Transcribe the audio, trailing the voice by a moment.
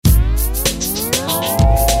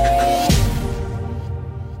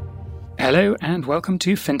Hello and welcome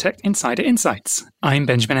to FinTech Insider Insights. I'm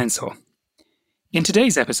Benjamin Ensor. In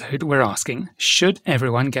today's episode, we're asking, should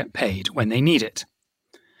everyone get paid when they need it?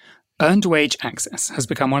 Earned wage access has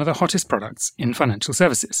become one of the hottest products in financial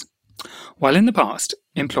services. While in the past,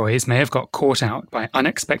 employees may have got caught out by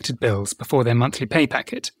unexpected bills before their monthly pay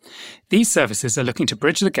packet, these services are looking to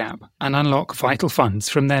bridge the gap and unlock vital funds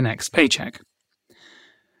from their next paycheck.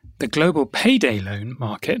 The global payday loan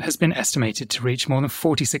market has been estimated to reach more than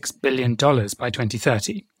 $46 billion by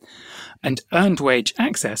 2030, and earned wage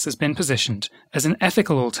access has been positioned as an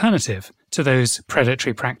ethical alternative to those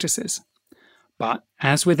predatory practices. But,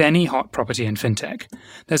 as with any hot property in fintech,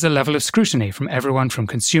 there's a level of scrutiny from everyone from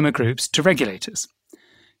consumer groups to regulators.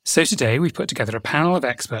 So today we've put together a panel of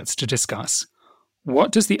experts to discuss: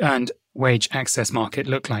 what does the earned wage access market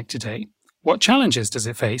look like today? What challenges does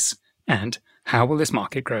it face? And how will this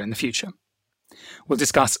market grow in the future? We'll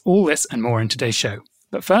discuss all this and more in today's show.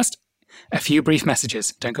 But first, a few brief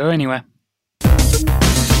messages. Don't go anywhere.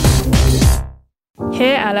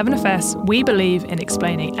 Here at 11FS, we believe in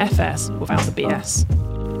explaining FS without the BS.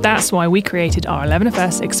 That's why we created our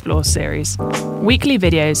 11FS Explores series, weekly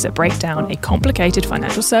videos that break down a complicated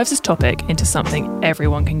financial services topic into something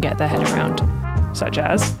everyone can get their head around, such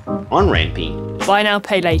as on-ramping, buy now,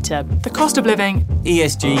 pay later, the cost of living,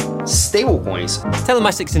 ESG, stablecoins,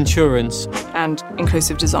 telematics insurance, and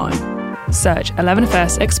inclusive design. Search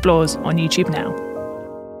 11FS Explores on YouTube now.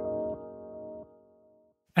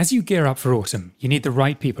 As you gear up for autumn, you need the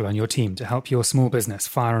right people on your team to help your small business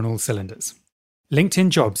fire on all cylinders. LinkedIn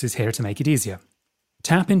Jobs is here to make it easier.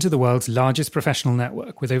 Tap into the world's largest professional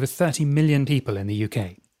network with over 30 million people in the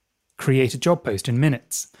UK. Create a job post in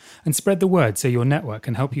minutes and spread the word so your network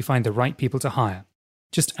can help you find the right people to hire.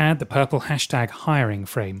 Just add the purple #hiring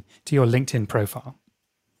frame to your LinkedIn profile.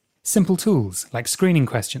 Simple tools like screening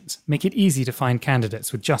questions make it easy to find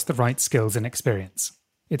candidates with just the right skills and experience.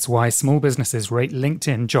 It's why small businesses rate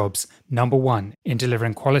LinkedIn Jobs #1 in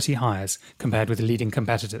delivering quality hires compared with leading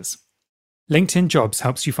competitors. LinkedIn Jobs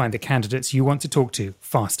helps you find the candidates you want to talk to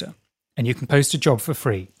faster, and you can post a job for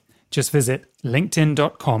free. Just visit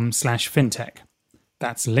linkedin.com/fintech.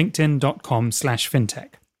 That's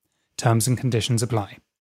linkedin.com/fintech. Terms and conditions apply.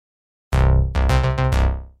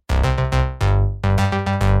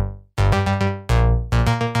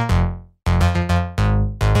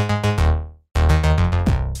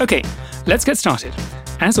 Okay, let's get started.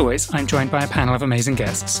 As always, I'm joined by a panel of amazing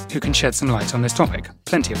guests who can shed some light on this topic.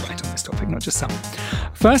 Plenty of light on this topic, not just some.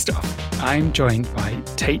 First off, I'm joined by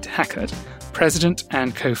Tate Hackett, President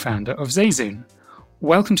and co-founder of Zayzoon.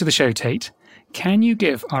 Welcome to the show, Tate. Can you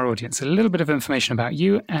give our audience a little bit of information about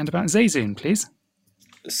you and about Zayzoon, please?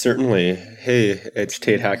 Certainly. Hey, it's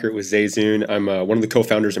Tate Hackett with Zayzoon. I'm one of the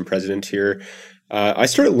co-founders and president here. I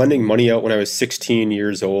started lending money out when I was 16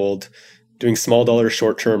 years old, doing small dollar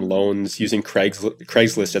short-term loans using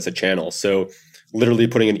Craigslist as a channel. So literally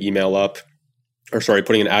putting an ad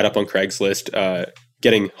up on Craigslist,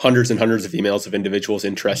 getting hundreds and hundreds of emails of individuals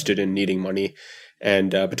interested in needing money. And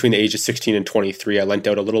between the age of 16 and 23, I lent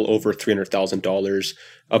out a little over $300,000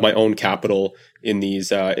 of my own capital in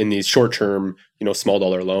these short-term, small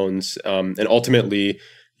dollar loans. And ultimately,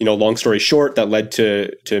 long story short, that led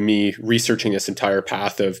to me researching this entire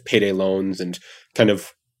path of payday loans and kind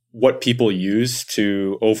of what people use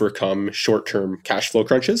to overcome short-term cash flow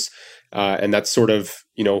crunches. And that's sort of,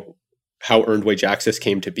 how earned wage access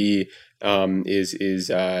came to be. Is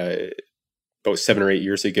about 7 or 8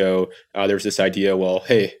 years ago, there was this idea, well,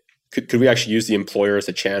 hey, could we actually use the employer as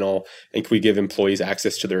a channel, and could we give employees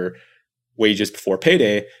access to their wages before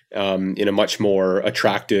payday in a much more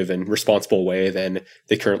attractive and responsible way than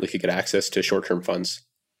they currently could get access to short-term funds?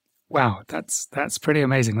 Wow, that's pretty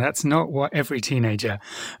amazing. That's not what every teenager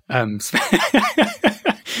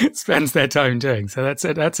spends their time doing. So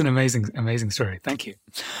that's an amazing story. Thank you.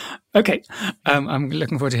 Okay, I'm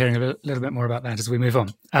looking forward to hearing a little bit more about that as we move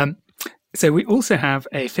on. So we also have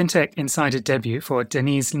a FinTech Insider debut for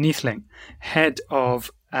Denise Neethling, Head of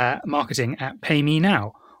Marketing at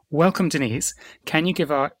PayMeNow. Welcome, Denise. Can you give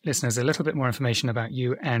our listeners a little bit more information about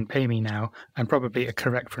you and PayMeNow, and probably a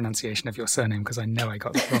correct pronunciation of your surname, because I know I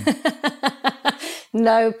got that wrong.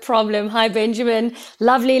 No problem. Hi, Benjamin.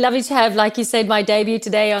 Lovely to have, like you said, my debut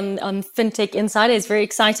today on FinTech Insider. It's very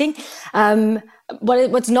exciting.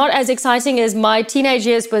 What's not as exciting as my teenage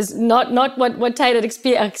years was not what Tate had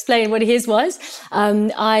explained what his was.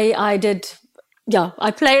 I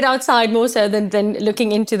played outside more so than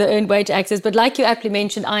looking into the earned wage access. But like you aptly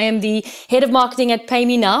mentioned, I am the head of marketing at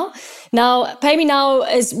PayMeNow. Now,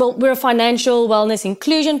 PayMeNow we're a financial wellness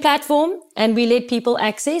inclusion platform. and we let people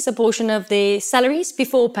access a portion of their salaries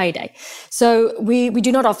before payday. So we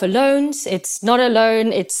do not offer loans. It's not a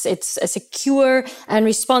loan. It's a secure and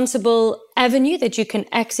responsible avenue that you can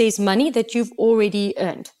access money that you've already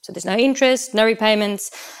earned. So there's no interest, no repayments.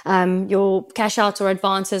 Your cash outs or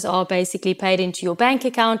advances are basically paid into your bank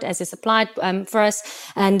account as is applied for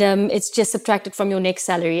us. And it's just subtracted from your next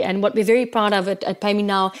salary. And what we're very proud of at PayMe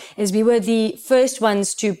is we were the first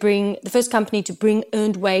company to bring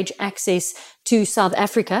earned wage access to South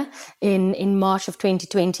Africa in March of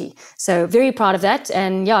 2020. So very proud of that.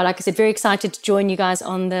 And yeah, like I said, very excited to join you guys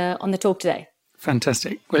on the talk today.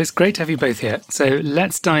 Fantastic. Well, it's great to have you both here. So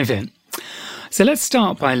let's dive in. So let's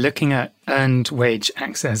start by looking at earned wage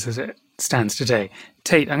access as it stands today.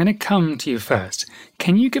 Tate, I'm going to come to you first.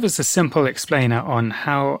 Can you give us a simple explainer on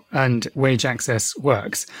how earned wage access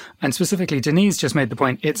works? And specifically, Denise just made the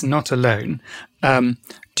point, it's not a loan. Do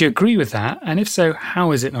you agree with that? And if so,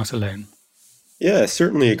 how is it not a loan? Yeah, I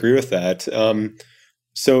certainly agree with that.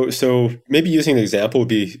 So maybe using an example would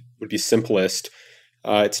be simplest.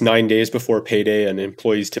 It's 9 days before payday, and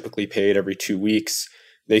employees typically paid every 2 weeks.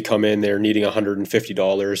 They come in, they're needing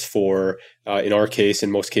 $150 for, in our case,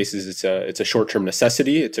 in most cases, it's a short-term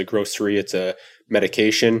necessity. It's a grocery, it's a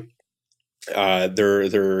medication.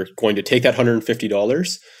 They're going to take that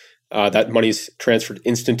 $150. That money's transferred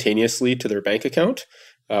instantaneously to their bank account.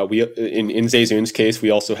 In Zayzoon's case, we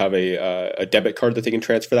also have a debit card that they can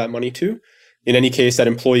transfer that money to. In any case, that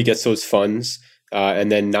employee gets those funds,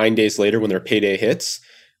 and then 9 days later, when their payday hits,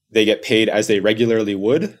 they get paid as they regularly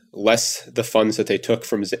would, less the funds that they took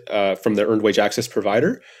from the earned wage access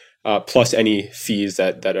provider, plus any fees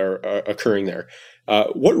that are occurring there.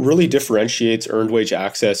 What really differentiates earned wage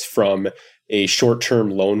access from a short-term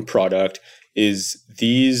loan product is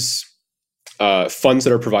these funds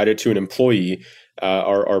that are provided to an employee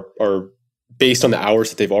are based on the hours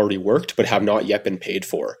that they've already worked but have not yet been paid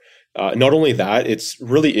for. Not only that, it's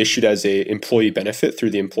really issued as a employee benefit through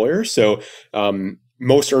the employer. So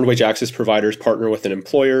most earned wage access providers partner with an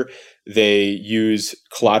employer. They use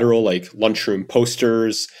collateral like lunchroom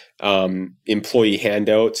posters, employee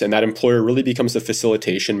handouts, and that employer really becomes the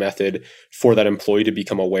facilitation method for that employee to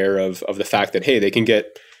become aware of the fact that, hey, they can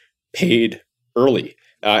get paid early.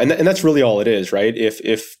 And that's really all it is, right?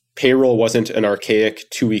 If payroll wasn't an archaic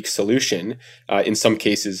 2-week solution, in some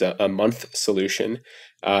cases a month solution,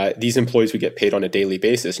 these employees would get paid on a daily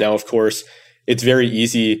basis. Now, of course, it's very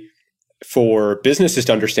easy for businesses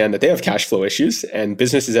to understand that they have cash flow issues and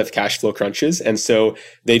businesses have cash flow crunches. And so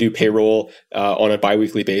they do payroll on a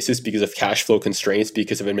biweekly basis because of cash flow constraints,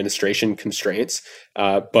 because of administration constraints.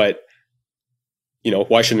 But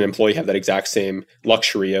why should an employee have that exact same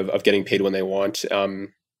luxury of getting paid when they want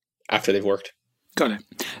after they've worked? Got it.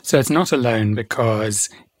 So it's not a loan because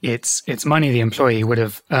it's money the employee would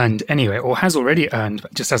have earned anyway, or has already earned,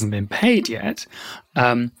 but just hasn't been paid yet.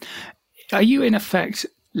 Are you in effect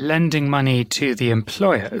lending money to the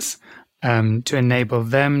employers to enable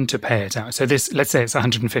them to pay it out? So this, let's say it's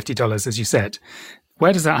 $150, as you said.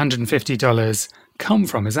 Where does that $150 come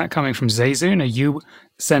from? Is that coming from Zayzoon? Are you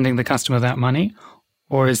sending the customer that money,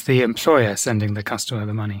 or is the employer sending the customer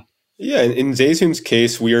the money? Yeah, in Zayzoon's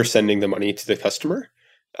case, we are sending the money to the customer.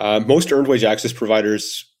 Most earned wage access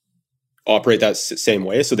providers operate that same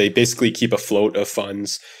way. So they basically keep a float of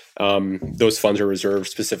funds. Those funds are reserved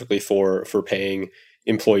specifically for paying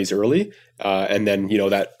employees early. And then,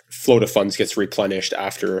 that float of funds gets replenished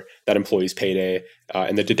after that employee's payday,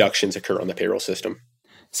 and the deductions occur on the payroll system.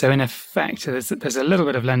 So in effect, there's a little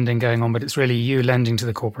bit of lending going on, but it's really you lending to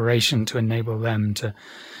the corporation to enable them to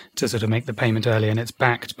sort of make the payment early, and it's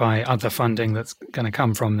backed by other funding that's going to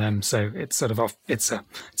come from them. So it's sort of it's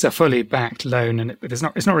a fully backed loan, and it's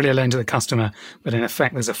not really a loan to the customer, but in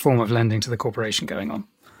effect, there's a form of lending to the corporation going on.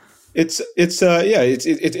 It's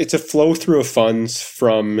a flow through of funds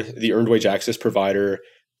from the earned wage access provider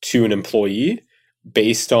to an employee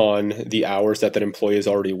based on the hours that employee has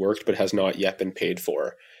already worked but has not yet been paid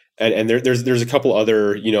for. And there's a couple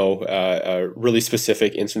other really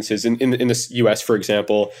specific instances in the U.S. For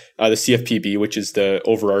example, the CFPB, which is the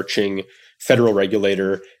overarching federal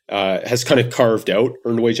regulator, has kind of carved out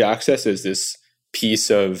earned wage access as this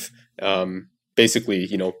piece of basically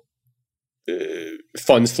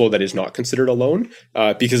funds flow that is not considered a loan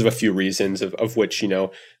because of a few reasons, of which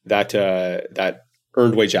that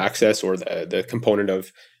earned wage access, or the component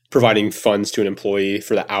of providing funds to an employee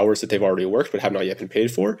for the hours that they've already worked but have not yet been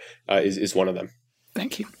paid for, is one of them.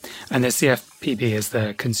 Thank you. And the CFPB is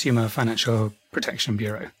the Consumer Financial Protection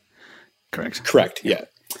Bureau, correct? Correct, yeah.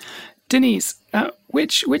 Denise,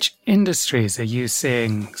 which industries are you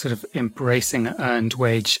seeing sort of embracing earned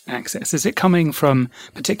wage access? Is it coming from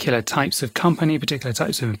particular types of company, particular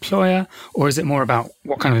types of employer, or is it more about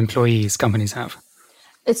what kind of employees companies have?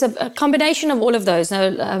 It's a combination of all of those.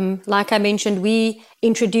 Now, like I mentioned, we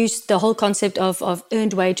introduced the whole concept of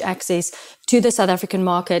earned wage access to the South African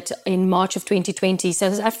market in March of 2020.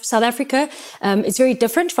 So South Africa is very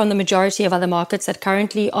different from the majority of other markets that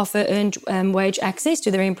currently offer earned wage access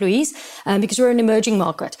to their employees because we're an emerging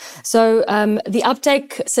market. So the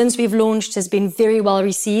uptake since we've launched has been very well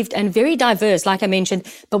received and very diverse, like I mentioned,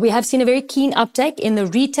 but we have seen a very keen uptake in the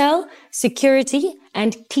retail, security,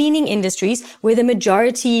 and cleaning industries, where the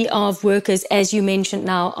majority of workers, as you mentioned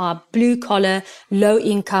now, are blue-collar,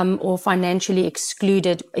 low-income or financially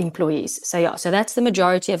excluded employees. So that's the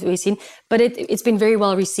majority of what we've seen, but it's been very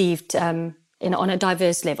well received on a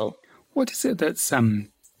diverse level. What is it that's sort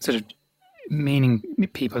of meaning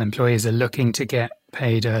employees are looking to get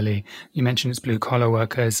paid early? You mentioned it's blue-collar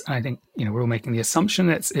workers. I think we're all making the assumption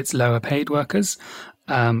that it's lower-paid workers.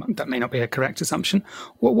 That may not be a correct assumption.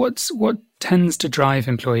 What tends to drive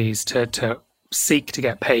employees to seek to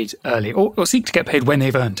get paid early or seek to get paid when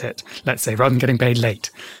they've earned it, let's say, rather than getting paid late?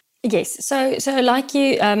 Yes. So like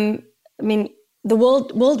you, the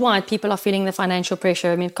worldwide people are feeling the financial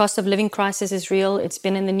pressure. Cost of living crisis is real. It's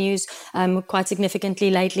been in the news quite significantly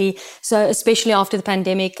lately. So especially after the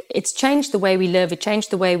pandemic, it's changed the way we live. It changed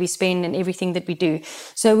the way we spend and everything that we do.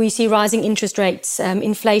 So we see rising interest rates,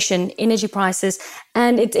 inflation, energy prices,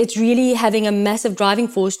 and it's really having a massive driving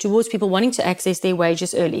force towards people wanting to access their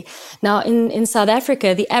wages early. Now, in South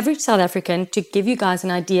Africa, the average South African, to give you guys an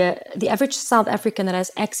idea, the average South African that has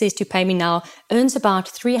access to Pay Me Now earns about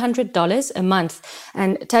 $300 a month.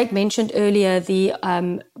 And Tate mentioned earlier the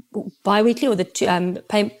bi-weekly or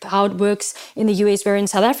how it works in the US, where in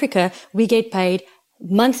South Africa, we get paid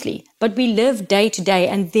monthly, but we live day to day,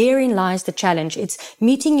 and therein lies the challenge. It's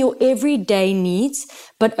meeting your everyday needs,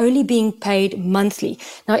 but only being paid monthly.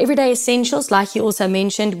 Now, everyday essentials, like you also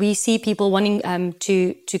mentioned, we see people wanting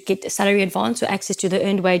to get a salary advance or access to the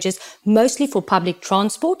earned wages, mostly for public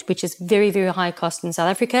transport, which is very, very high cost in South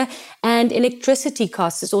Africa, and electricity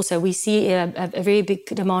costs is also, we see a very big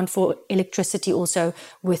demand for electricity also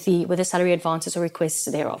with the salary advances or requests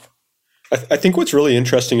thereof. I think what's really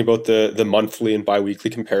interesting about the monthly and biweekly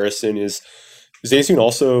comparison is ZayZoon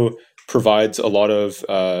also provides a lot of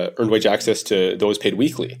earned wage access to those paid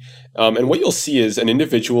weekly. And what you'll see is an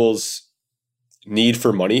individual's need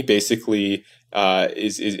for money basically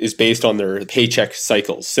is based on their paycheck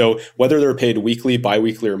cycles. So whether they're paid weekly,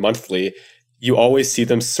 biweekly, or monthly, you always see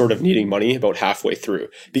them sort of needing money about halfway through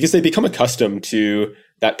because they become accustomed to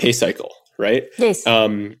that pay cycle, right? Yes.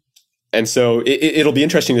 And so it'll be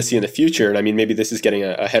interesting to see in the future. And maybe this is getting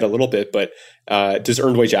ahead a little bit, but does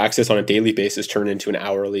earned wage access on a daily basis turn into an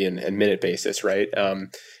hourly and minute basis, right?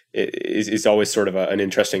 It's always sort of an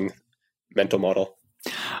interesting mental model.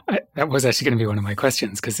 That was actually going to be one of my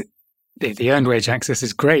questions, because the earned wage access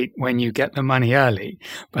is great when you get the money early.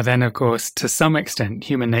 But then, of course, to some extent,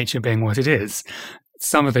 human nature being what it is,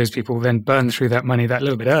 some of those people then burn through that money that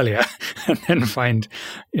little bit earlier and then find,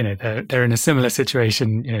 they're in a similar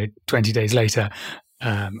situation, 20 days later,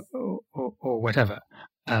 or whatever.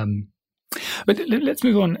 But let's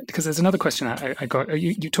move on, because there's another question I got.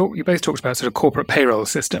 You both talked about sort of corporate payroll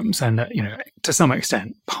systems, and to some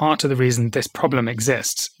extent, part of the reason this problem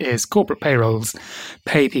exists is corporate payrolls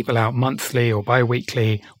pay people out monthly or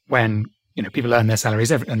bi-weekly when people earn their salaries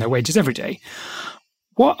and their wages every day.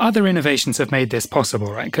 What other innovations have made this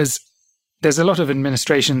possible, right? Because there's a lot of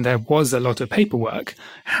administration, there was a lot of paperwork.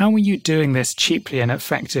 How are you doing this cheaply and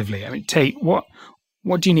effectively? Tate, what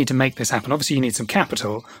do you need to make this happen? Obviously, you need some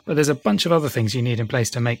capital, but there's a bunch of other things you need in place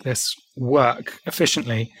to make this work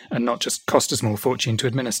efficiently and not just cost a small fortune to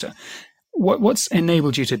administer. What's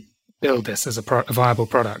enabled you to build this as a viable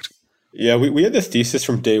product? Yeah, we had the thesis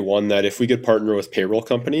from day one that if we could partner with payroll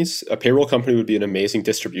companies, a payroll company would be an amazing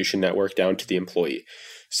distribution network down to the employee.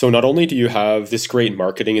 So not only do you have this great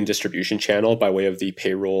marketing and distribution channel by way of the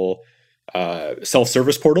payroll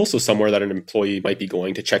self-service portal, so somewhere that an employee might be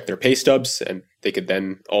going to check their pay stubs and they could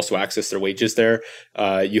then also access their wages there.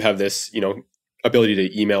 You have this, ability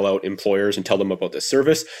to email out employers and tell them about this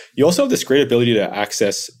service. You also have this great ability to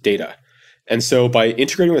access data. And so by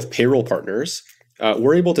integrating with payroll partners,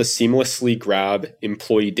 we're able to seamlessly grab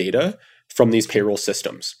employee data from these payroll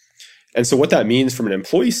systems. And so what that means from an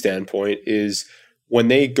employee standpoint is when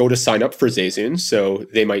they go to sign up for ZayZoon, so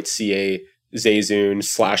they might see a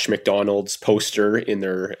ZayZoon / McDonald's poster in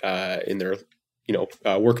their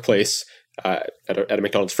workplace at a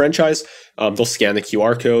McDonald's franchise. They'll scan the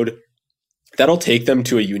QR code. That'll take them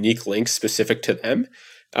to a unique link specific to them.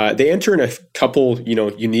 They enter in a couple,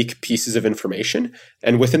 unique pieces of information,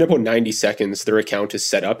 and within about 90 seconds, their account is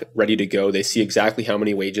set up, ready to go. They see exactly how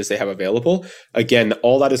many wages they have available. Again,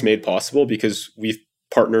 all that is made possible because we've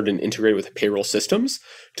partnered and integrated with payroll systems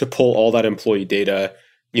to pull all that employee data,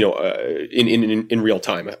 in real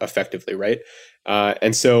time, effectively, right?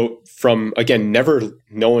 And so, from again never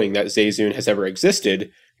knowing that Zayzoon has ever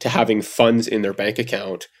existed to having funds in their bank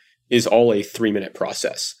account is all a 3-minute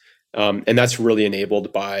process. And that's really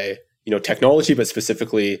enabled by, technology, but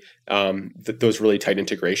specifically those really tight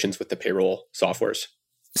integrations with the payroll softwares.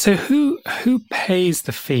 So who pays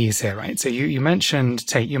the fees here, right? So you mentioned,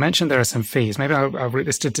 Tate, there are some fees. Maybe I'll route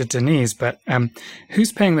this to Denise, but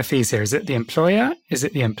who's paying the fees here? Is it the employer? Is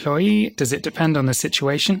it the employee? Does it depend on the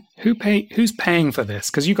situation? Who's paying for this?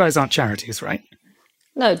 Because you guys aren't charities, right?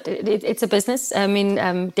 No, it's a business. I mean,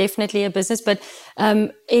 definitely a business. But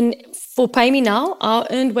for PayMeNow, our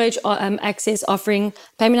earned wage access offering,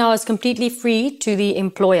 PayMeNow is completely free to the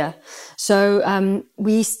employer. So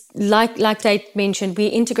we, like Tate mentioned, we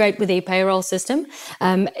integrate with their payroll system.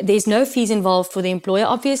 There's no fees involved for the employer.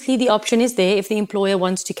 Obviously, the option is there if the employer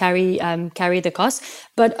wants to carry the cost.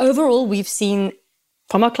 But overall, we've seen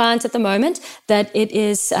from our clients at the moment that it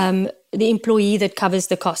is the employee that covers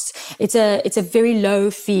the costs. It's a very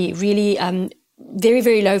low fee, really very,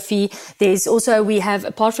 very low fee. There's also, we have,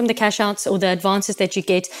 apart from the cash outs or the advances that you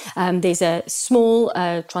get, there's a small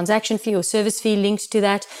transaction fee or service fee linked to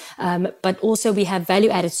that. But also we have value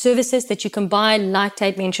added services that you can buy, like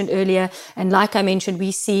Tate mentioned earlier. And like I mentioned,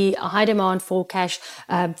 we see a high demand for cash,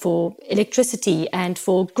 for electricity and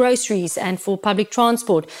for groceries and for public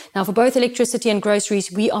transport. Now, for both electricity and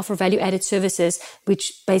groceries, we offer value added services,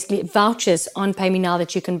 which basically vouchers on PayMeNow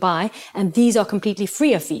that you can buy. And these are completely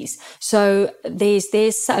free of fees. So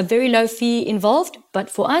there's a very low fee involved, but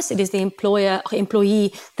for us, it is the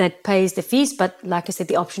employee that pays the fees. But like I said,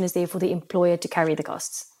 the option is there for the employer to carry the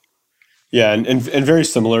costs. Yeah, and very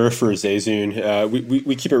similar for Zayzoon.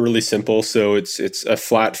 We keep it really simple. So it's a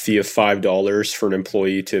flat fee of $5 for an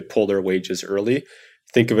employee to pull their wages early.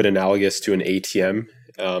 Think of it analogous to an ATM.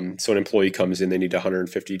 So an employee comes in, they need $150,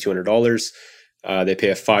 $200. They pay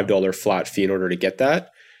a $5 flat fee in order to get that.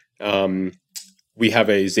 We have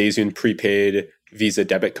a Zayzoon prepaid Visa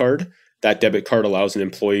debit card. That debit card allows an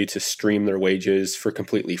employee to stream their wages for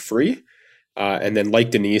completely free. And then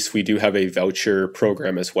like Denise, we do have a voucher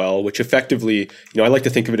program as well, which effectively, I like to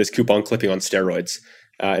think of it as coupon clipping on steroids.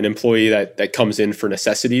 An employee that comes in for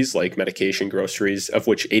necessities like medication, groceries, of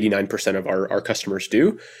which 89% of our customers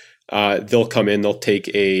do, they'll come in, they'll take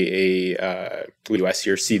a what do I see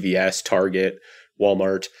here, CVS, Target,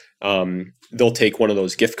 Walmart. They'll take one of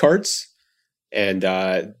those gift cards, and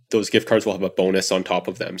those gift cards will have a bonus on top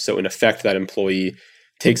of them. So in effect, that employee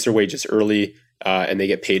takes their wages early, and they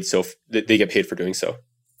get paid. So they get paid for doing so.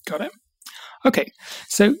 Got it. Okay,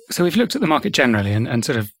 so we've looked at the market generally and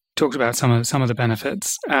sort of talked about some of the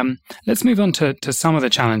benefits. Let's move on to some of the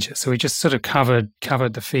challenges. So we just sort of covered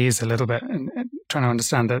the fees a little bit and trying to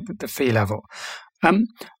understand the fee level.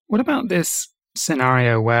 What about this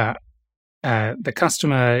scenario where the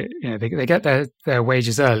customer, they get their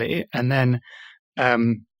wages early, and then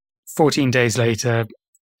 14 days later,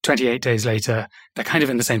 28 days later, they're kind of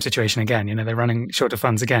in the same situation again. They're running short of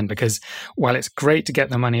funds again, because while it's great to get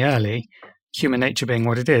the money early, human nature being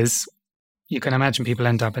what it is, you can imagine people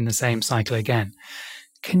end up in the same cycle again.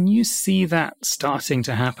 Can you see that starting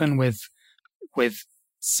to happen with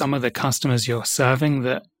some of the customers you're serving,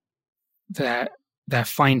 that they're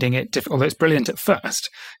finding it difficult? Although it's brilliant at first,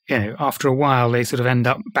 after a while they sort of end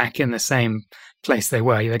up back in the same place they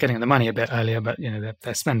were. They're getting the money a bit earlier, but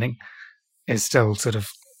their spending is still sort of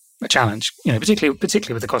a challenge. Particularly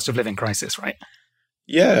with the cost of living crisis, right?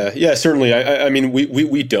 Yeah, certainly. I mean,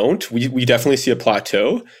 we don't. We definitely see a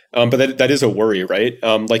plateau, but that is a worry, right?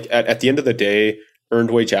 Like at the end of the day,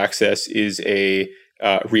 earned wage access is a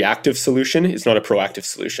reactive solution. It's not a proactive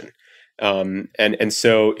solution. And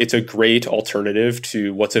so it's a great alternative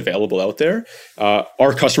to what's available out there.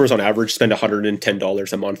 Our customers on average spend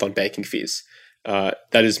 $110 a month on banking fees.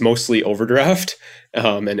 That is mostly overdraft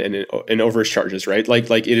and overage charges, right?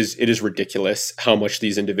 Like it is ridiculous how much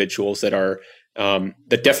these individuals that are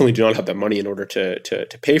that definitely do not have the money in order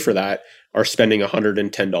to pay for that are spending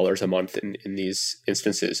 $110 a month in these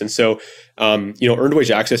instances. And so earned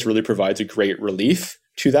wage access really provides a great relief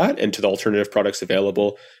to that and to the alternative products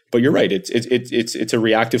available. But you're right, it's a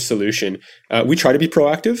reactive solution. We try to be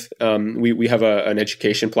proactive. We have an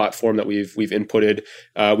education platform that we've inputted.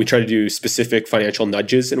 We try to do specific financial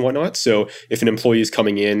nudges and whatnot. So if an employee is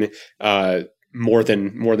coming in, more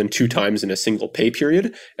than 2 times in a single pay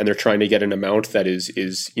period, and they're trying to get an amount that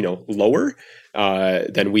is lower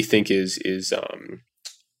than we think is if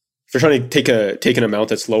they're trying to take an amount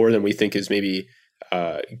that's lower than we think is maybe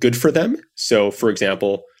good for them. So, for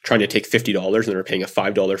example, trying to take $50 and they're paying a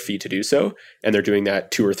 $5 fee to do so, and they're doing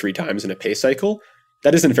that 2 or 3 times in a pay cycle.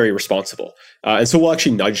 That isn't very responsible. And so we'll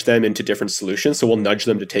actually nudge them into different solutions. So we'll nudge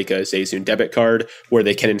them to take a Zayzoon debit card where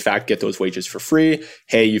they can in fact get those wages for free.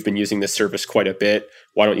 Hey, you've been using this service quite a bit.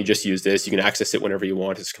 Why don't you just use this? You can access it whenever you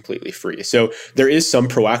want. It's completely free. So there is some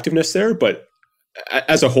proactiveness there, but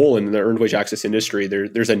as a whole in the earned wage access industry,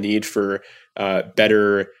 there's a need for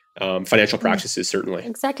better financial practices, certainly.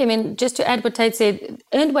 Exactly. I mean, just to add what Tate said,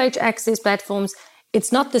 earned wage access platforms,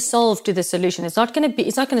 it's not the solve to the solution. It's not going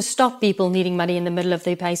to stop people needing money in the middle of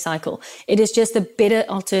their pay cycle. It is just a better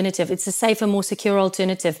alternative. It's a safer, more secure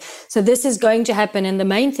alternative. So this is going to happen. And the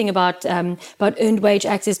main thing about earned wage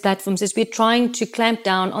access platforms is we're trying to clamp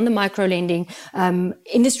down on the micro lending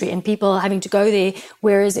industry and people having to go there.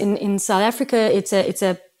 Whereas in South Africa, it's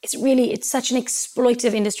such an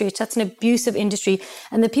exploitive industry. It's such an abusive industry.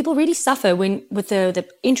 And the people really suffer with the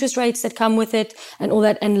interest rates that come with it and all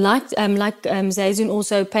that. And like Zayzoon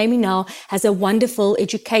also, PayMeNow has a wonderful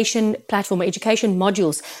education platform, education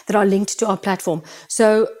modules that are linked to our platform.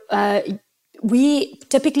 So, we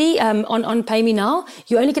typically, on PayMeNow,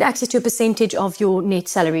 you only get access to a percentage of your net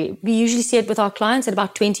salary. We usually see it with our clients at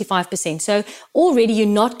about 25%. So already you're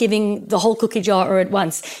not giving the whole cookie jar at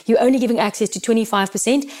once. You're only giving access to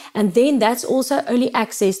 25%. And then that's also only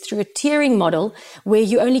accessed through a tiering model where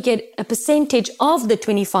you only get a percentage of the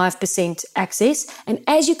 25% access. And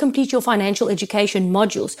as you complete your financial education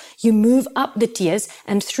modules, you move up the tiers.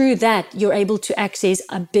 And through that, you're able to access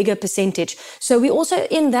a bigger percentage. So we also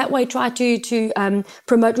in that way try to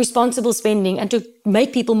promote responsible spending and to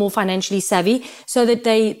make people more financially savvy so that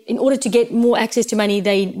in order to get more access to money,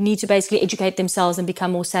 they need to basically educate themselves and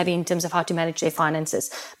become more savvy in terms of how to manage their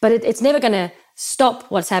finances. But it's never going to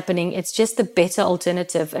stop what's happening. It's just the better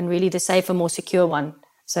alternative and really the safer, more secure one.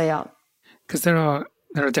 So, yeah. Because there are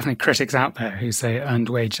definitely critics out there who say earned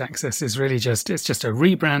wage access is really just a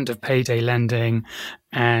rebrand of payday lending.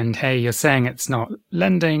 And hey, you're saying it's not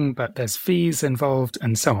lending, but there's fees involved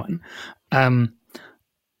and so on. I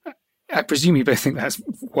presume you both think that's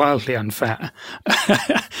wildly unfair.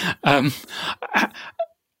 I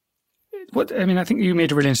think you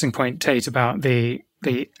made a really interesting point, Tate, about the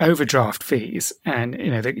overdraft fees. And,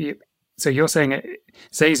 so you're saying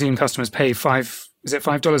Zayzoon customers pay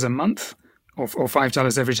 $5 a month? Or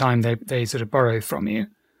 $5 every time they sort of borrow from you?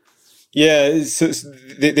 Yeah, so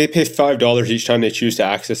they pay $5 each time they choose to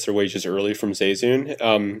access their wages early from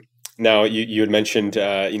Zayzoon. Now, you had mentioned,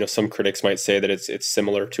 some critics might say that it's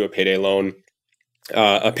similar to a payday loan.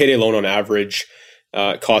 A payday loan on average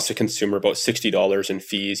costs a consumer about $60 in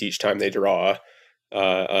fees each time they draw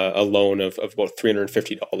a loan of about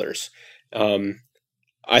 $350.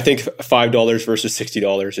 I think $5 versus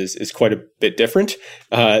 $60 is quite a bit different.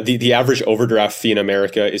 The average overdraft fee in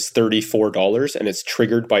America is $34, and it's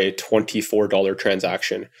triggered by a $24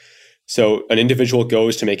 transaction. So an individual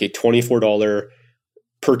goes to make a $24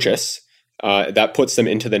 purchase, that puts them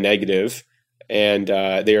into the negative, and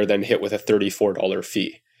they are then hit with a $34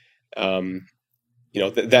 fee.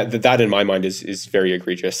 That in my mind is very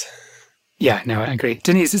egregious. Yeah, no, I agree.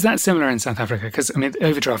 Denise, is that similar in South Africa? Because,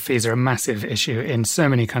 overdraft fees are a massive issue in so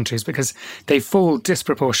many countries because they fall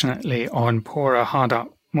disproportionately on poorer,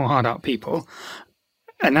 more hard-up people.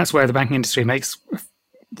 And that's where the banking industry makes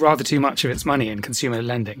rather too much of its money in consumer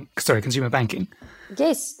banking.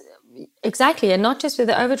 Yes, exactly. And not just with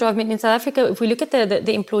the overdraft. In South Africa, if we look at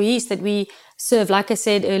the employees that we serve, like I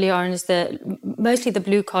said earlier on, is mostly the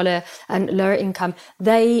blue collar and lower income.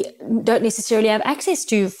 They don't necessarily have access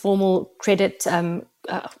to formal credit,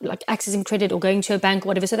 like accessing credit or going to a bank or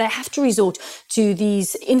whatever. So they have to resort to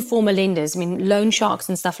these informal lenders, loan sharks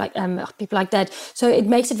and stuff like people like that. So it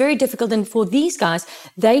makes it very difficult. And for these guys,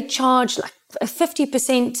 they charge like a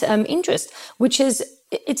 50% interest, which is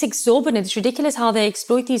it's exorbitant. It's ridiculous how they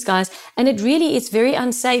exploit these guys. And it's very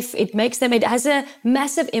unsafe. It has a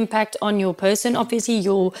massive impact on your person. Obviously,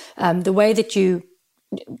 the way that you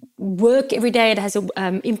work every day, it has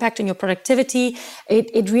an impact on your productivity.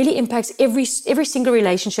 It really impacts every single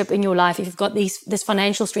relationship in your life if you've got this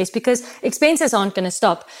financial stress, because expenses aren't going to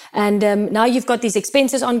stop. And now you've got these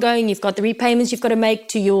expenses ongoing, you've got the repayments you've got to make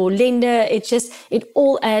to your lender. It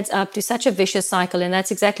all adds up to such a vicious cycle. And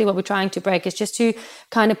that's exactly what we're trying to break, is just to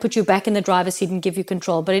kind of put you back in the driver's seat and give you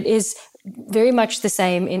control. But it is very much the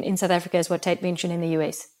same in South Africa as what Tate mentioned in the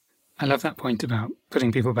US. I love that point about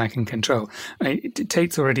putting people back in control.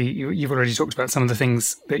 Tate's you've already talked about some of the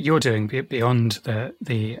things that you're doing beyond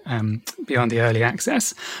beyond the early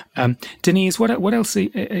access. Denise, what else are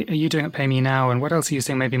you doing at PayMe now, and what else are you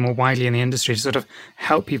seeing maybe more widely in the industry to sort of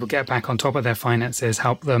help people get back on top of their finances,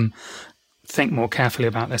 help them think more carefully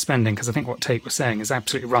about their spending? Because I think what Tate was saying is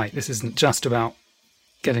absolutely right. This isn't just about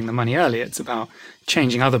getting the money early; it's about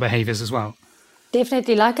changing other behaviors as well.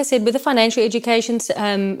 Definitely. Like I said, with the financial education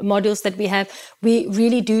modules that we have, we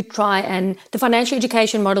really do try, and the financial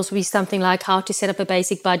education models will be something like how to set up a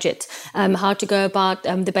basic budget, how to go about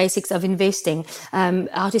the basics of investing,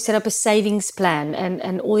 how to set up a savings plan,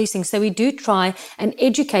 and all these things. So we do try and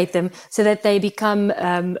educate them so that they become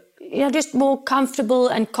just more comfortable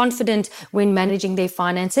and confident when managing their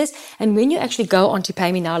finances. And when you actually go onto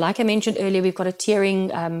PayMe now, like I mentioned earlier, we've got a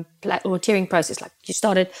tiering process. Like you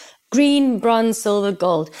started green, bronze, silver,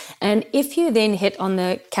 gold. And if you then hit on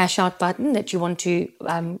the cash out button that you want to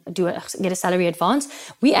get a salary advance,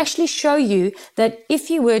 we actually show you that if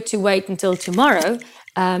you were to wait until tomorrow,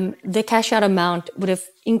 the cash out amount would have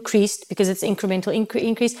increased, because it's incremental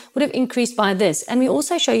increase, would have increased by this. And we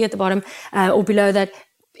also show you at the bottom or below that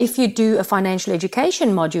if you do a financial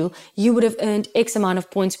education module, you would have earned X amount of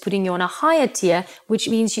points, putting you on a higher tier, which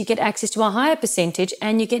means you get access to a higher percentage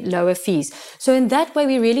and you get lower fees. So in that way,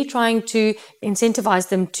 we're really trying to incentivize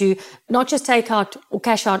them to not just take out or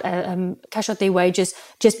cash out their wages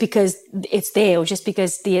just because it's there or just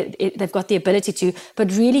because they've got the ability to,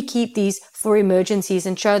 but really keep these for emergencies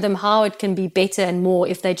and show them how it can be better and more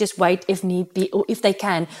if they just wait, if need be, or if they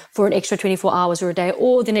can, for an extra 24 hours or a day,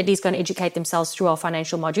 or then at least going to educate themselves through our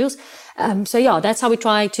financial modules. That's how we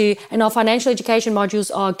try to, and our financial education modules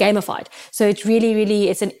are gamified. So it's really,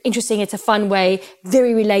 it's a fun way,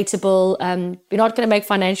 very relatable. We're not going to make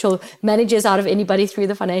financial managers out of anybody through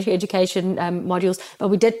the financial education modules, but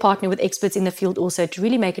we did partner with experts in the field also to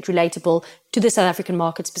really make it relatable to the South African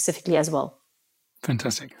market specifically as well.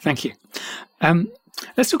 Fantastic. Thank you.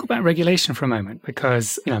 Let's talk about regulation for a moment,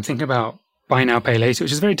 because I'm thinking about buy now, pay later,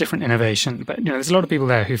 which is a very different innovation. But there's a lot of people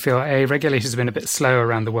there who feel regulators have been a bit slow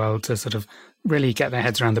around the world to sort of really get their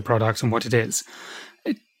heads around the product and what it is.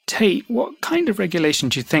 Tate, what kind of regulation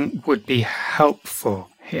do you think would be helpful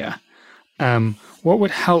here? What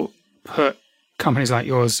would help put companies like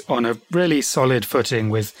yours on a really solid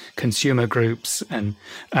footing with consumer groups and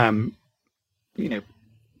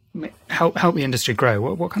help the industry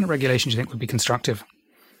grow? What kind of regulation do you think would be constructive?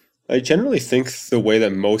 I generally think the way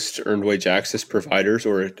that most earned wage access providers,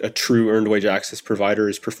 or a true earned wage access provider,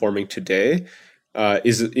 is performing today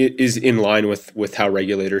is in line with how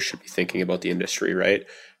regulators should be thinking about the industry, right?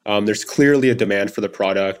 There's clearly a demand for the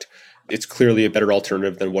product. It's clearly a better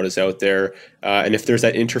alternative than what is out there. And if there's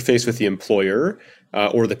that interface with the employer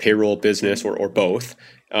or the payroll business or both,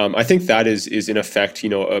 I think that is in effect,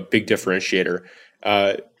 a big differentiator.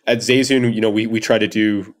 At Zayzoon, we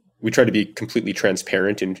try to be completely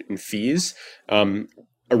transparent in fees. A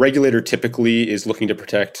regulator typically is looking to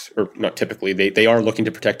protect, or not typically, they are looking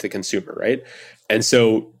to protect the consumer, right? And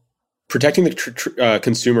so protecting the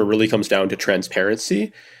consumer really comes down to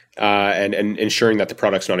transparency and ensuring that the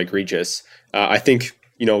product's not egregious. I think,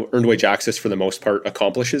 earned wage access for the most part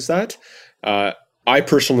accomplishes that. I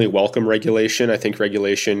personally welcome regulation. I think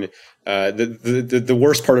regulation, the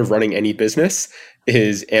worst part of running any business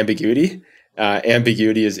is ambiguity.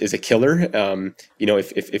 Ambiguity is a killer.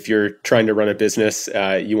 If you're trying to run a business,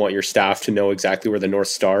 you want your staff to know exactly where the North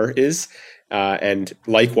Star is. And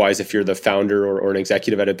likewise, if you're the founder or an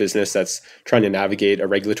executive at a business that's trying to navigate a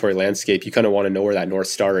regulatory landscape, you kind of want to know where that North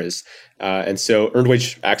Star is. And so earned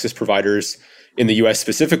wage access providers in the US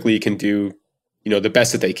specifically can do the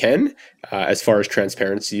best that they can as far as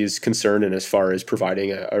transparency is concerned, and as far as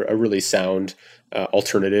providing a really sound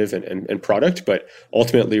alternative and product. But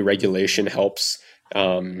ultimately, regulation helps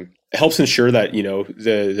ensure that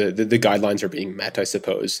the guidelines are being met, I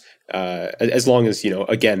suppose, as long as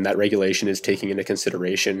again, that regulation is taking into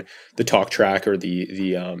consideration the talk track or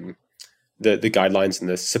the guidelines and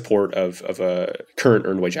the support of a current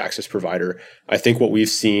earned wage access provider. I think what we've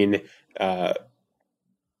seen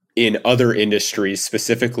in other industries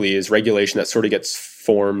specifically is regulation that sort of gets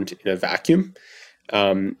formed in a vacuum.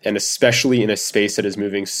 And especially in a space that is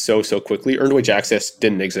moving so quickly. Earned wage access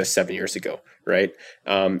didn't exist 7 years ago, right?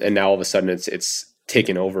 And now all of a sudden it's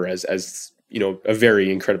taken over as a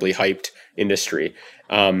very incredibly hyped industry.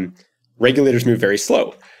 Regulators move very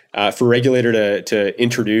slow. For a regulator to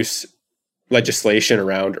introduce legislation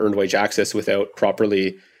around earned wage access without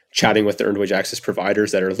properly chatting with the earned wage access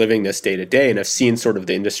providers that are living this day to day and have seen sort of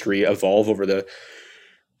the industry evolve over the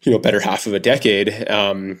better half of a decade,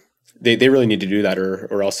 they really need to do that,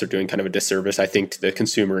 or else they're doing kind of a disservice, I think, to the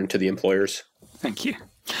consumer and to the employers. Thank you.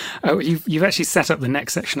 You've actually set up the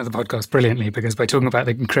next section of the podcast brilliantly, because by talking about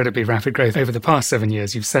the incredibly rapid growth over the past 7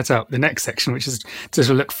 years, you've set up the next section, which is to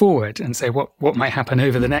sort of look forward and say what might happen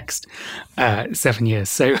over the next 7 years.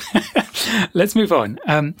 So let's move on.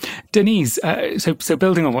 Denise, so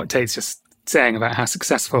building on what Tate's just saying about how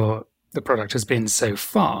successful the product has been so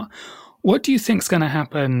far, what do you think is going to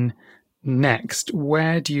happen next?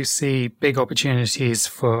 Where do you see big opportunities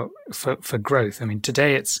for growth? I mean,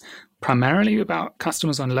 today it's primarily about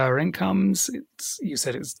customers on lower incomes. You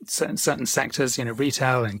said it's certain sectors,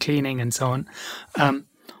 retail and cleaning and so on.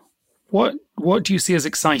 What do you see as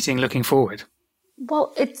exciting looking forward?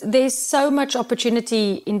 Well, there's so much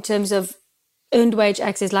opportunity in terms of earned wage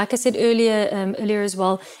access. Like I said earlier as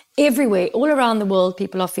well, everywhere, all around the world,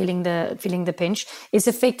 people are feeling the pinch. It's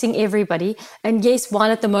affecting everybody. And yes, while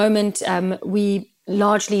at the moment we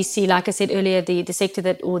largely see, like I said earlier, the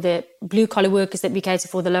sector or the blue collar workers that we cater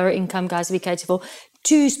for, the lower income guys that we cater for,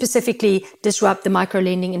 to specifically disrupt the micro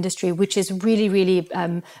lending industry, which is really, really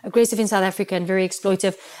aggressive in South Africa and very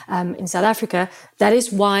exploitive in South Africa. That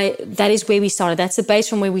is where we started. That's the base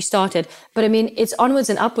from where we started. But I mean, it's onwards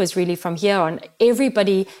and upwards really from here on.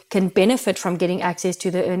 Everybody can benefit from getting access to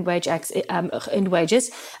the earned wages.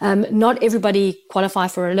 Not everybody qualify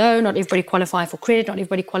for a loan. Not everybody qualify for credit. Not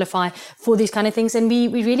everybody qualify for these kind of things. And we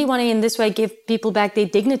really want to, in this way, give people back their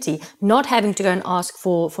dignity, not having to go and ask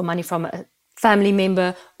for money from a family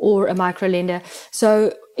member or a micro lender.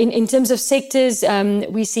 So in terms of sectors,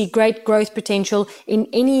 we see great growth potential in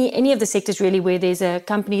any of the sectors really where there's a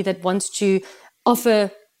company that wants to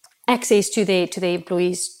offer access to their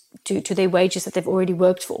employees to their wages that they've already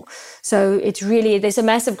worked for. So there's a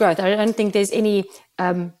massive growth. I don't think there's any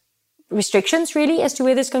restrictions really as to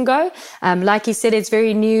where this can go. Like you said, it's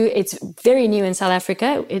very new. It's very new in South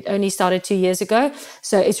Africa. It only started 2 years ago.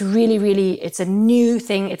 So it's really, really, it's a new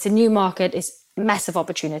thing. It's a new market. It's massive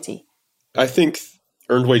opportunity. I think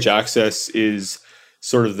earned wage access is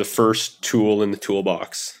sort of the first tool in the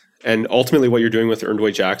toolbox. And ultimately what you're doing with earned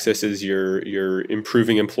wage access is you're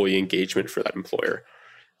improving employee engagement for that employer.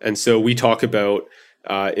 And so we talk about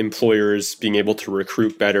employers being able to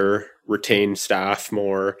recruit better, retain staff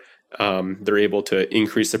more. They're able to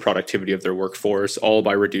increase the productivity of their workforce, all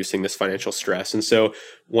by reducing this financial stress. And so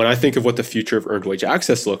when I think of what the future of earned wage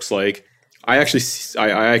access looks like, I actually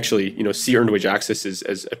see earned wage access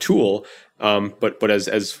as a tool, but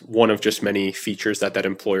as one of just many features that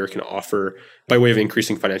employer can offer by way of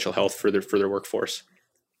increasing financial health for their workforce.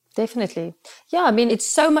 Definitely. Yeah, I mean, it's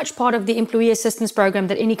so much part of the employee assistance program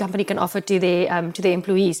that any company can offer to their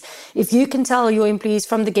employees. If you can tell your employees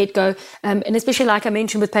from the get-go, and especially like I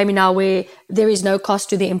mentioned with Pay Me Now, where there is no cost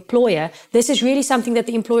to the employer, this is really something that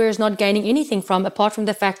the employer is not gaining anything from, apart from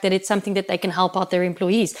the fact that it's something that they can help out their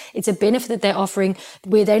employees. It's a benefit that they're offering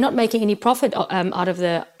where they're not making any profit out of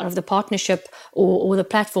the partnership or the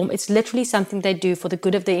platform. It's literally something they do for the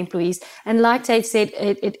good of their employees. And like Tate said,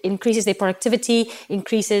 it increases their productivity,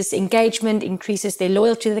 increases engagement, increases their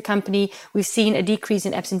loyalty to the company. We've seen a decrease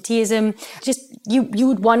in absenteeism. Just you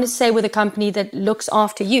would want to stay with a company that looks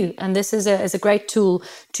after you, and this is a great tool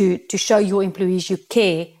to show your employees you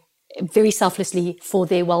care very selflessly for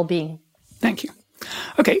their well-being. Thank you.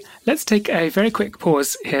 Okay, let's take a very quick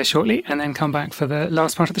pause here shortly and then come back for the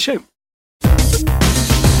last part of the show.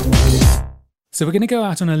 So we're going to go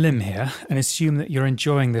out on a limb here and assume that you're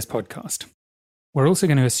enjoying this podcast. We're also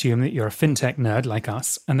going to assume that you're a fintech nerd like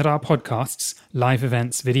us and that our podcasts, live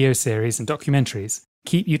events, video series and documentaries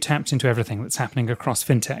keep you tapped into everything that's happening across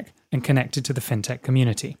fintech and connected to the fintech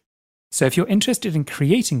community. So if you're interested in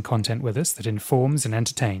creating content with us that informs and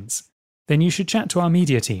entertains, then you should chat to our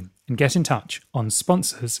media team and get in touch on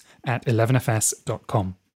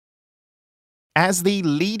sponsors@11fs.com. As the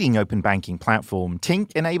leading open banking platform,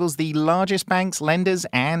 Tink enables the largest banks, lenders,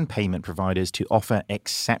 and payment providers to offer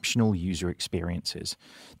exceptional user experiences.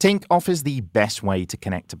 Tink offers the best way to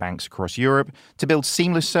connect to banks across Europe to build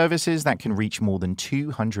seamless services that can reach more than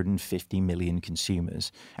 250 million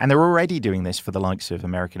consumers. And they're already doing this for the likes of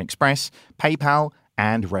American Express, PayPal,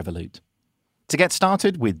 and Revolut. To get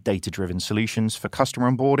started with data-driven solutions for customer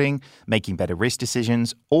onboarding, making better risk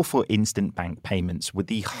decisions, or for instant bank payments with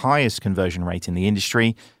the highest conversion rate in the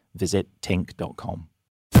industry, visit tink.com.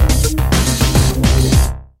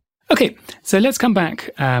 Okay, so let's come back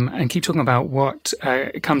and keep talking about what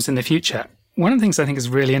comes in the future. One of the things I think is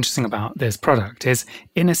really interesting about this product is,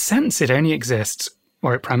 in a sense, it only exists,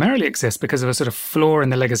 or it primarily exists, because of a sort of flaw in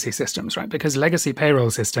the legacy systems, right? Because legacy payroll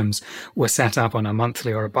systems were set up on a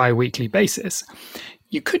monthly or a bi-weekly basis.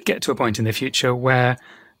 You could get to a point in the future where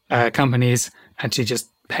companies actually just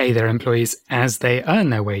pay their employees as they earn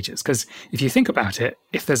their wages. Because if you think about it,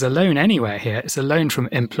 if there's a loan anywhere here, it's a loan from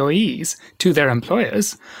employees to their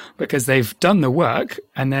employers because they've done the work,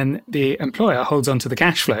 and then the employer holds on to the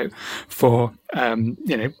cash flow for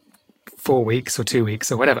 4 weeks or 2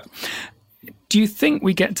 weeks or whatever. Do you think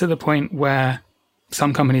we get to the point where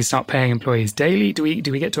some companies start paying employees daily? Do we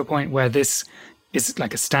get to a point where this is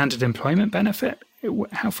like a standard employment benefit?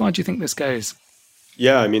 How far do you think this goes?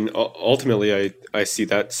 Yeah, I mean, ultimately, I see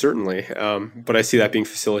that certainly, but I see that being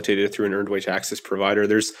facilitated through an earned wage access provider.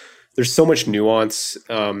 There's so much nuance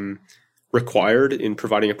required in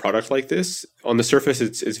providing a product like this. On the surface,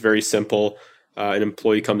 it's very simple. An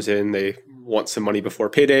employee comes in, they want some money before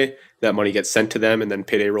payday. That money gets sent to them, and then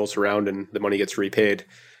payday rolls around, and the money gets repaid.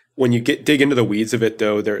 When you dig into the weeds of it,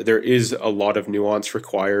 though, there is a lot of nuance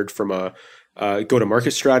required from a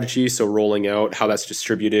go-to-market strategy. So rolling out how that's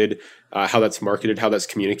distributed, how that's marketed, how that's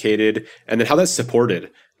communicated, and then how that's supported.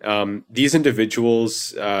 These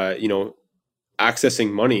individuals,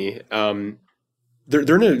 accessing money,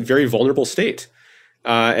 they're in a very vulnerable state.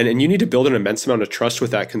 And you need to build an immense amount of trust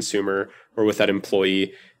with that consumer or with that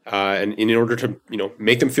employee. And in order to,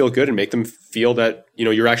 make them feel good and make them feel that,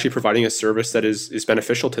 you're actually providing a service that is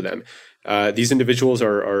beneficial to them. These individuals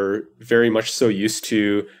are very much so used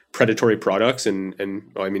to predatory products and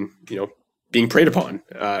being preyed upon,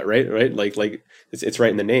 right? Like it's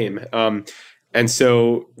right in the name. And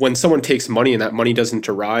so when someone takes money and that money doesn't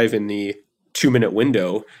arrive in the 2-minute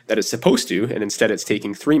window that it's supposed to, and instead it's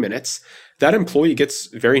taking 3 minutes, that employee gets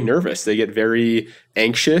very nervous. They get very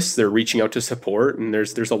anxious. They're reaching out to support, and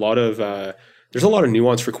there's a lot of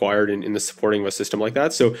nuance required in the supporting of a system like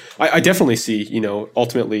that. So I definitely see,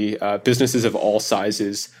 ultimately businesses of all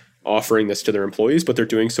sizes offering this to their employees, but they're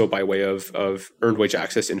doing so by way of earned wage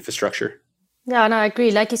access infrastructure. Yeah, and I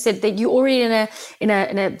agree. Like you said, that you're already in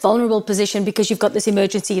a vulnerable position because you've got this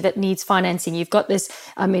emergency that needs financing. You've got this,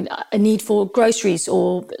 a need for groceries,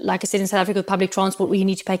 or like I said, in South Africa, public transport where you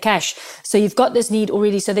need to pay cash. So you've got this need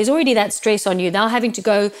already. So there's already that stress on you. Now having to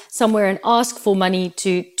go somewhere and ask for money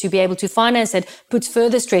to be able to finance it puts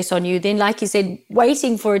further stress on you. Then, like you said,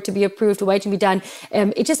 waiting for it to be approved or waiting to be done,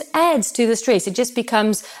 it just adds to the stress. It just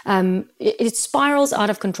becomes, it spirals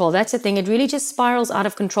out of control. That's the thing. It really just spirals out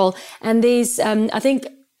of control. And there's, I think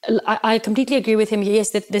I completely agree with him. Yes,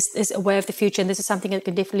 that this is a way of the future, and this is something that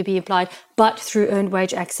can definitely be applied, but through earned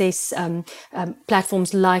wage access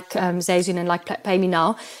platforms like ZayZoon and like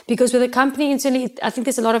PayMeNow. Because with a company, and certainly I think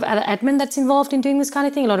there's a lot of other admin that's involved in doing this kind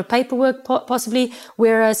of thing, a lot of paperwork possibly.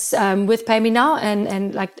 Whereas with PayMeNow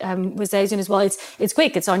and like with ZayZoon as well, it's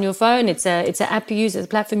quick. It's on your phone. It's an app you use. It's a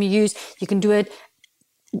platform you use. You can do it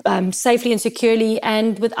safely and securely,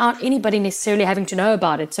 and without anybody necessarily having to know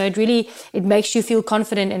about it. So it makes you feel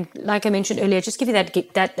confident, and like I mentioned earlier, just give you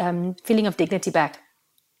that feeling of dignity back.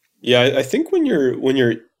 Yeah, I think when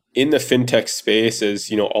you're in the fintech space, as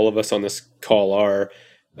all of us on this call are,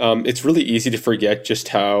 it's really easy to forget just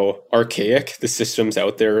how archaic the systems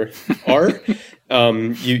out there are.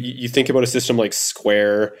 You think about a system like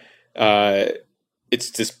Square. It's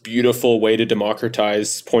this beautiful way to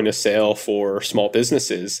democratize point of sale for small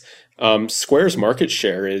businesses. Square's market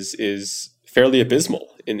share is fairly abysmal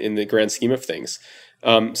in the grand scheme of things.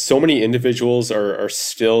 So many individuals are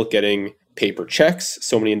still getting paper checks.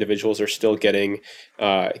 So many individuals are still getting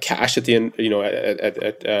cash at the end,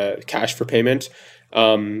 at cash for payment.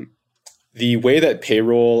 The way that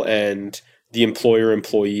payroll and the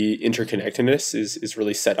employer-employee interconnectedness is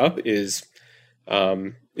really set up is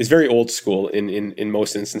very old school in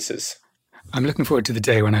most instances. I'm looking forward to the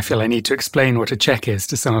day when I feel I need to explain what a check is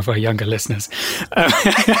to some of our younger listeners.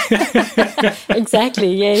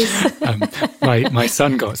 Exactly, yes. My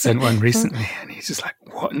son got sent one recently, and he's just like,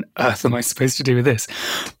 what on earth am I supposed to do with this?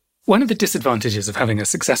 One of the disadvantages of having a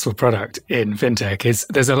successful product in fintech is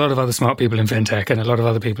there's a lot of other smart people in fintech and a lot of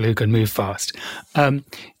other people who can move fast.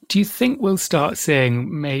 Do you think we'll start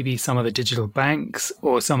seeing maybe some of the digital banks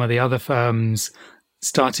or some of the other firms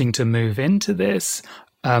starting to move into this?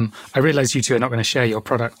 I realize you two are not going to share your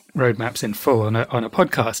product roadmaps in full on a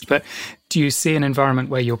podcast, but do you see an environment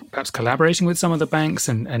where you're perhaps collaborating with some of the banks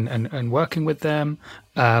and working with them?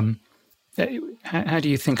 How do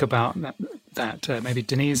you think about that? Maybe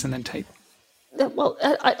Denise and then Tate. Well,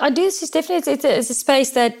 I do. It's definitely it's a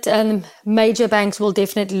space that major banks will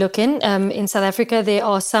definitely look in. In South Africa, there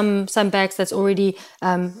are some banks that's already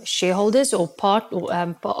shareholders or part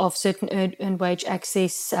of certain earned wage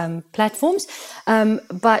access platforms,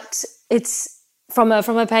 but it's from a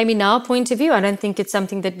PayMeNow point of view, I don't think it's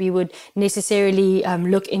something that we would necessarily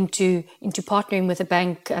look into partnering with a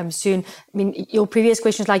bank soon. I mean, your previous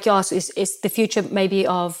questions, like you asked, is the future maybe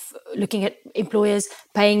of looking at employers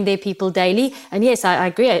paying their people daily. And yes, I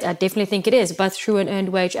agree. I definitely think it is, but through an earned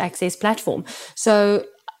wage access platform. So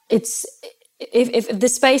it's if the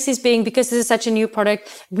space is being, because this is such a new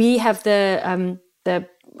product, we have the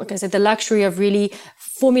luxury of really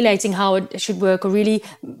formulating how it should work, or really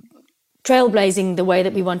trailblazing the way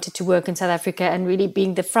that we want it to work in South Africa, and really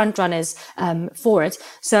being the front runners for it.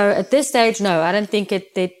 So at this stage, no, I don't think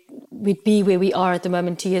that we'd be where we are at the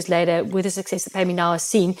moment 2 years later with the success that PayMe has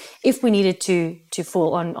seen if we needed to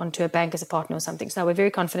fall onto a bank as a partner or something. So we're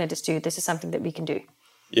very confident as to this is something that we can do.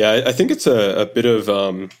 Yeah, I think it's a bit of,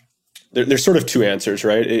 there's sort of two answers,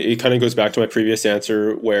 right? It kind of goes back to my previous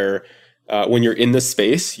answer where when you're in the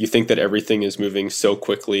space, you think that everything is moving so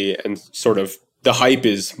quickly and sort of the hype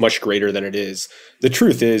is much greater than it is. The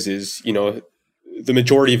truth is, you know, the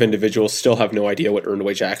majority of individuals still have no idea what earned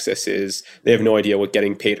wage access is. They have no idea what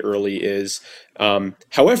getting paid early is.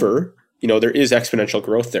 However, you know, there is exponential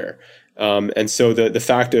growth there. And so the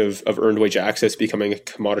fact of earned wage access becoming a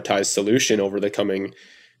commoditized solution over the coming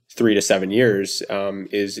 3 to 7 years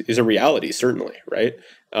is a reality, certainly, right?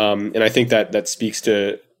 And I think that speaks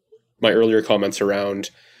to my earlier comments around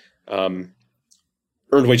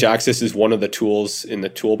earned wage access is one of the tools in the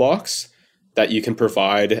toolbox that you can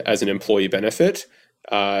provide as an employee benefit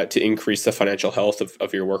to increase the financial health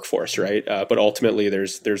of your workforce, right? But ultimately,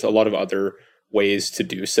 there's a lot of other ways to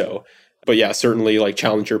do so. But yeah, certainly like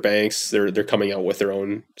challenger banks, they're coming out with their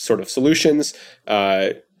own sort of solutions.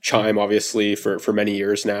 Chime, obviously, for many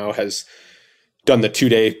years now has done the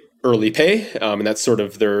 2-day early pay, and that's sort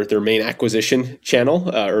of their main acquisition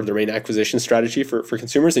channel or their main acquisition strategy for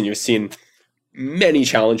consumers. And you've seen many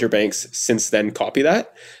challenger banks since then copy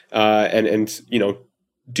that. And you know,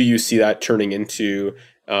 do you see that turning into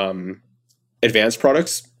advanced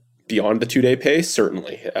products beyond the 2-day pay?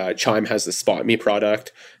 Certainly. Chime has the SpotMe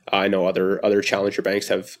product. I know other challenger banks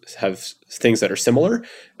have things that are similar.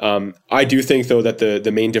 I do think, though, that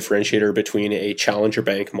the main differentiator between a challenger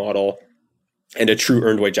bank model and a true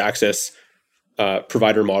earned wage access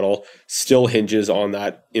provider model still hinges on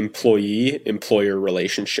that employee-employer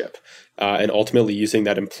relationship, and ultimately using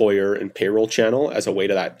that employer and payroll channel as a way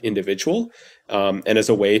to that individual, and as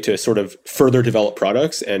a way to sort of further develop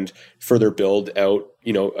products and further build out,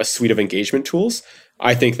 you know, a suite of engagement tools.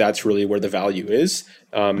 I think that's really where the value is,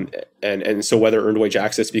 and so whether earned wage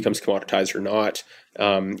access becomes commoditized or not,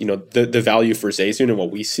 you know, the value for Zayzoon and what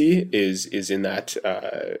we see is in that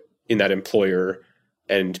employer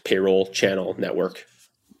and payroll channel network.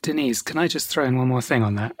 Denise, can I just throw in one more thing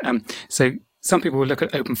on that? So some people will look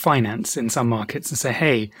at open finance in some markets and say,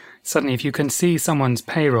 hey, suddenly if you can see someone's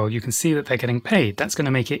payroll, you can see that they're getting paid. That's going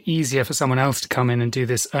to make it easier for someone else to come in and do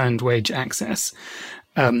this earned wage access.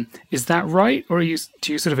 Is that right? Or do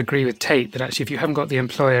you sort of agree with Tate that actually if you haven't got the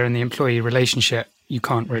employer and the employee relationship, you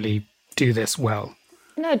can't really do this well?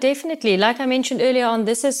 No, definitely. Like I mentioned earlier on,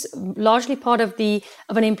 this is largely part of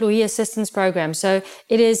an employee assistance program. So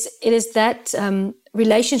it is that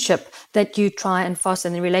relationship that you try and foster,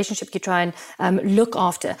 and the relationship you try and look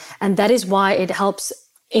after, and that is why it helps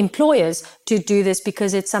employers to do this,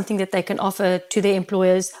 because it's something that they can offer to their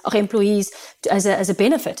employees as a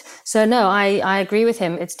benefit. So no, I agree with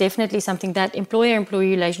him. It's definitely something that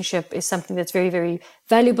employer-employee relationship is something that's very, very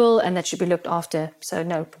valuable and that should be looked after. So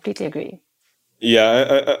no, completely agree.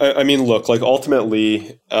 Yeah, I mean, look, like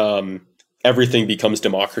ultimately, everything becomes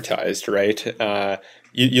democratized, right?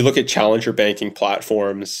 You look at challenger banking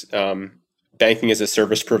platforms, banking as a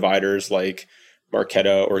service providers like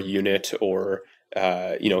Marqeta or Unit or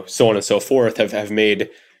you know, so on and so forth have made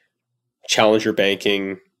challenger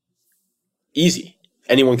banking easy.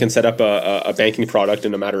 Anyone can set up a banking product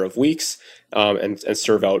in a matter of weeks and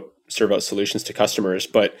serve out solutions to customers,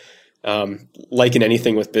 but like in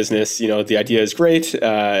anything with business, you know, the idea is great.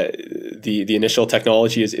 The initial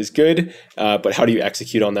technology is good, but how do you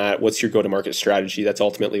execute on that? What's your go-to-market strategy? That's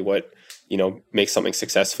ultimately what, you know, makes something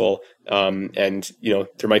successful. And, you know,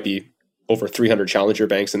 there might be over 300 challenger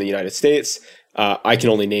banks in the United States. I can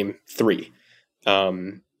only name 3.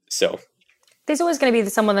 So there's always going to be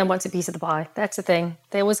someone that wants a piece of the pie. That's the thing.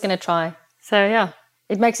 They're always going to try. So yeah,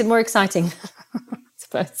 it makes it more exciting, I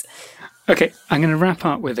suppose. Okay, I'm going to wrap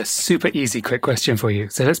up with a super easy quick question for you.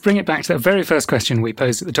 So let's bring it back to that very first question we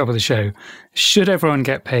posed at the top of the show. Should everyone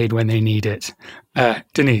get paid when they need it?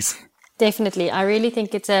 Denise? Definitely. I really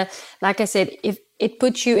think it's like I said, if it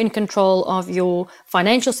puts you in control of your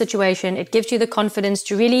financial situation, it gives you the confidence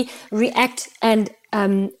to really react and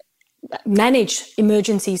manage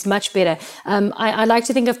emergencies much better. I like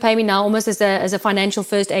to think of PayMe now almost as a financial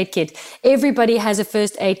first aid kit. Everybody has a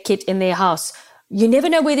first aid kit in their house. You never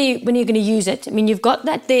know when you're going to use it. I mean, you've got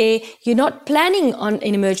that there. You're not planning on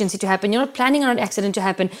an emergency to happen. You're not planning on an accident to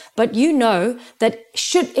happen. But you know that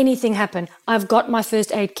should anything happen, I've got my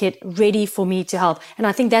first aid kit ready for me to help. And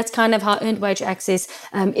I think that's kind of how Earned Wage Access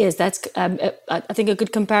is. That's, I think, a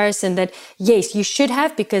good comparison that, yes, you should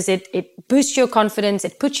have, because it boosts your confidence.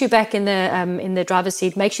 It puts you back in the driver's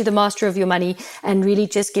seat, makes you the master of your money, and really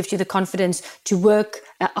just gives you the confidence to work,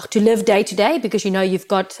 to live day to day, because you know you've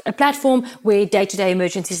got a platform where day-to-day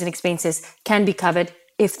emergencies and expenses can be covered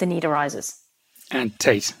if the need arises. And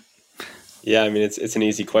Tate? Yeah, I mean, it's an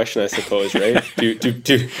easy question, I suppose, right?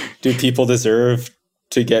 do people deserve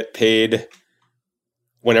to get paid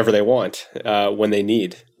whenever they want, when they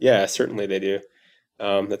need? Yeah, certainly they do.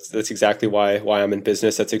 That's exactly why I'm in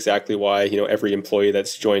business. That's exactly why, you know, every employee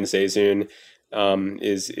that's joined Zayzoon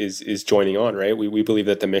is joining on, right? We believe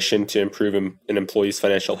that the mission to improve an employee's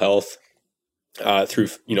financial health through,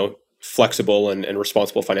 you know, flexible and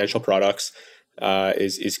responsible financial products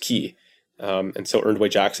is key. And so Earned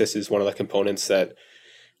Wage Access is one of the components that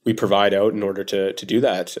we provide out in order to do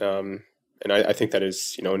that. And I think that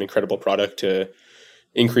is, you know, an incredible product to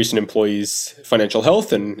increase an employee's financial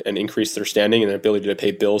health and increase their standing and ability to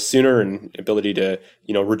pay bills sooner, and ability to,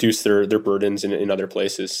 you know, reduce their burdens in other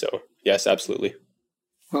places. So yes, absolutely.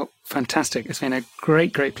 Well, fantastic. It's been a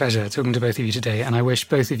great pleasure talking to both of you today. And I wish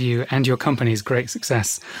both of you and your companies great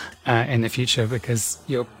success in the future, because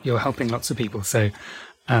you're helping lots of people. So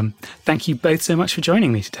thank you both so much for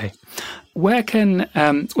joining me today. Where can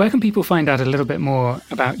people find out a little bit more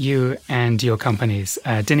about you and your companies?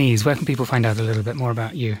 Denise, where can people find out a little bit more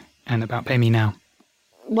about you and about PayMeNow?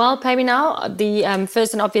 Well, PayMeNow, the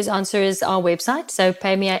first and obvious answer is our website. So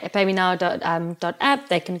PayMeNow.app.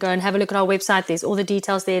 They can go and have a look at our website. There's all the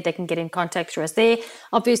details there. They can get in contact with us there.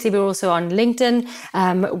 Obviously, we're also on LinkedIn,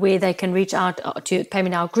 where they can reach out to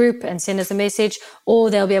PayMeNow group and send us a message, or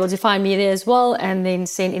they'll be able to find me there as well and then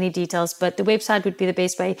send any details. But the website would be the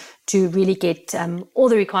best way to really get all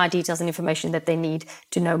the required details and information that they need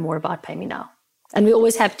to know more about PayMeNow. And we're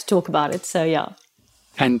always happy to talk about it. So, yeah.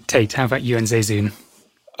 And Tate, how about you and Zayzoon?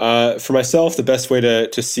 For myself, the best way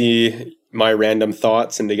to see my random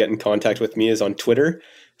thoughts and to get in contact with me is on Twitter.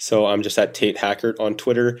 So I'm just at Tate Hackert on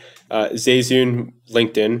Twitter, Zayzoon,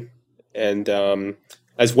 LinkedIn. And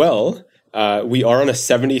as well, we are on a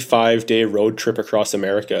 75-day road trip across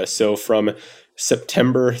America. So from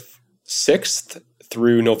September 6th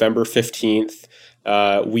through November 15th,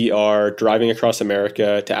 we are driving across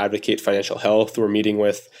America to advocate financial health. We're meeting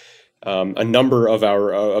with a number of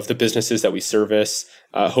the businesses that we service,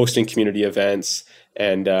 hosting community events,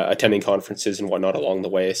 and attending conferences and whatnot along the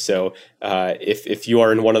way. So if you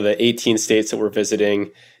are in one of the 18 states that we're visiting,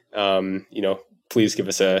 you know, please give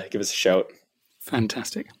us a shout.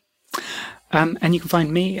 Fantastic. And you can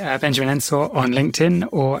find me, Benjamin Ensor, on LinkedIn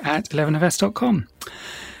or at 11fs.com.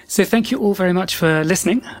 So thank you all very much for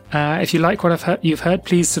listening. If you like what you've heard,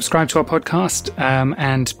 please subscribe to our podcast,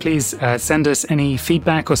 and please send us any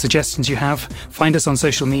feedback or suggestions you have. Find us on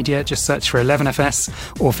social media. Just search for 11FS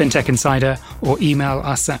or FinTech Insider, or email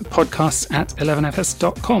us at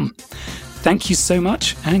podcasts@11fs.com. Thank you so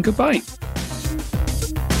much, and goodbye.